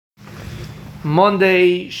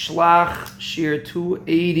Monday, Shlach, Shiur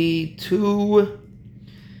 282,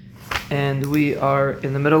 and we are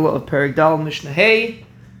in the middle of Perek Mishnah Hey,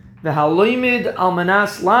 V'haloimid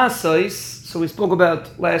almanas lasois. So we spoke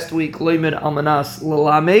about last week loimid almanas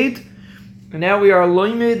lalamed, and now we are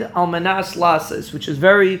loimid almanas lasois, which is a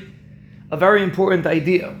very important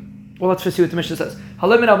idea. Well, let's first see what the Mishnah says.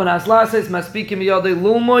 Haloimid almanas lasois maspikim yadei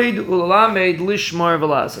lumoid ulalamed lishmar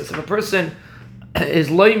v'lasois. If a person is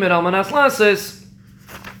loimid almanas lasois,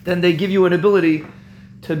 then they give you an ability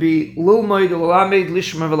to be lulmoid ulalamed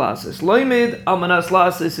lishmar v'lasois. Loimid almanas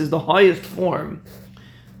lasois is the highest form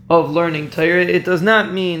of learning Torah. It does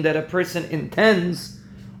not mean that a person intends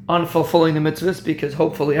on fulfilling the mitzvahs, because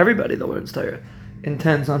hopefully everybody that learns Torah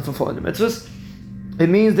intends on fulfilling the mitzvahs. It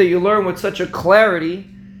means that you learn with such a clarity,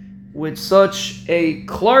 with such a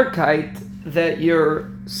clarkite, that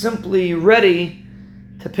you're simply ready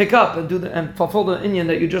to pick up and and fulfill the inyan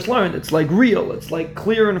that you just learned. It's like real. It's like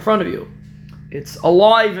clear in front of you. It's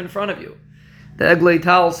alive in front of you. The Eglei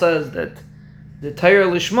Tal says that the Torah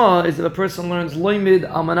Lishma is if a person learns loimid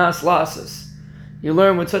almanas lasois. You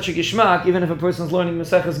learn with such a gishmak, even if a person is learning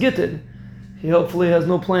Maseches Gittin, he hopefully has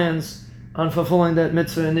no plans on fulfilling that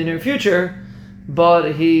mitzvah in the near future,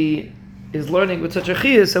 but he is learning with such a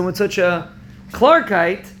chiyus and with such a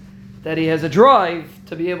clarkite that he has a drive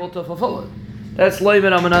to be able to fulfill it. That's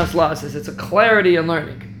loimid almanas lasois. It's a clarity in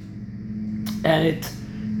learning, and it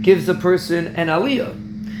gives a person an aliyah.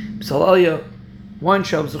 B'sal aliyah, one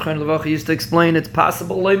Shabbos Zechron Levacha used to explain it's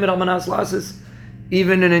possible loimid almanas lasois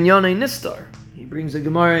even in Inyanei Nistar. He brings a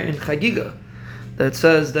Gemara in Chagiga that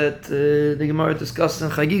says that the Gemara discusses in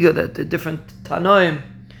Chagiga that the different Tanoim,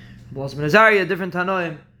 Blas ben Azariah, different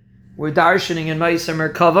Tanoim, were darshaning in Ma'aser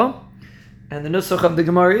Merkava, and the nusach of the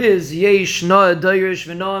Gemara is Yesh na dayrish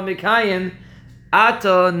v'na mikayim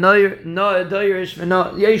ata na dayrish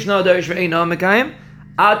v'na Yesh na dayrish v'na mikayim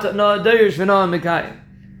ata na dayrish v'na mikayim.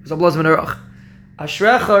 So Blas ben Arach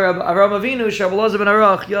Ashrecha Avraham Avinu Shabbalaz ben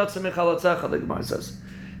Arach Yatsa Michalatzecha, the Gemara says.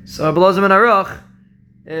 So Shabbalaz ben Arach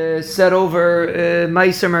said over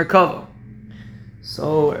Ma'aser Merkava.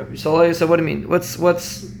 So I said, what do you mean? What's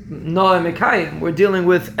Noah Mekayim? We're dealing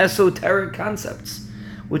with esoteric concepts,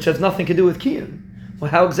 which have nothing to do with Kiyum.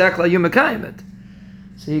 Well, how exactly are you Mekayim it?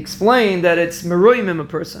 So he explained that it's Meroimim a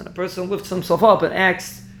person. A person lifts himself up and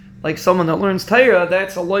acts like someone that learns Torah.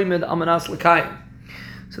 That's a loimid almanas l'kayim.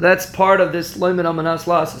 So that's part of this loimid almanas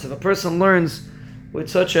lasois. If a person learns with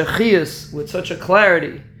such a chiyus, with such a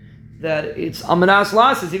clarity, that it's almanas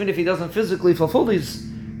lasois, even if he doesn't physically fulfill these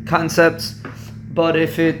concepts, but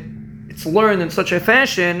if it's learned in such a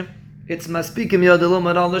fashion, it's maspikim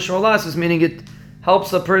yadilum al lishmar lasois, meaning it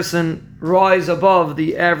helps a person rise above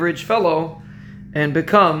the average fellow and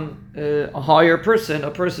become a higher person,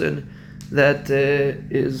 a person that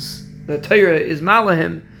Torah is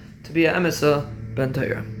malahim to be a emesa ben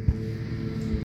Torah.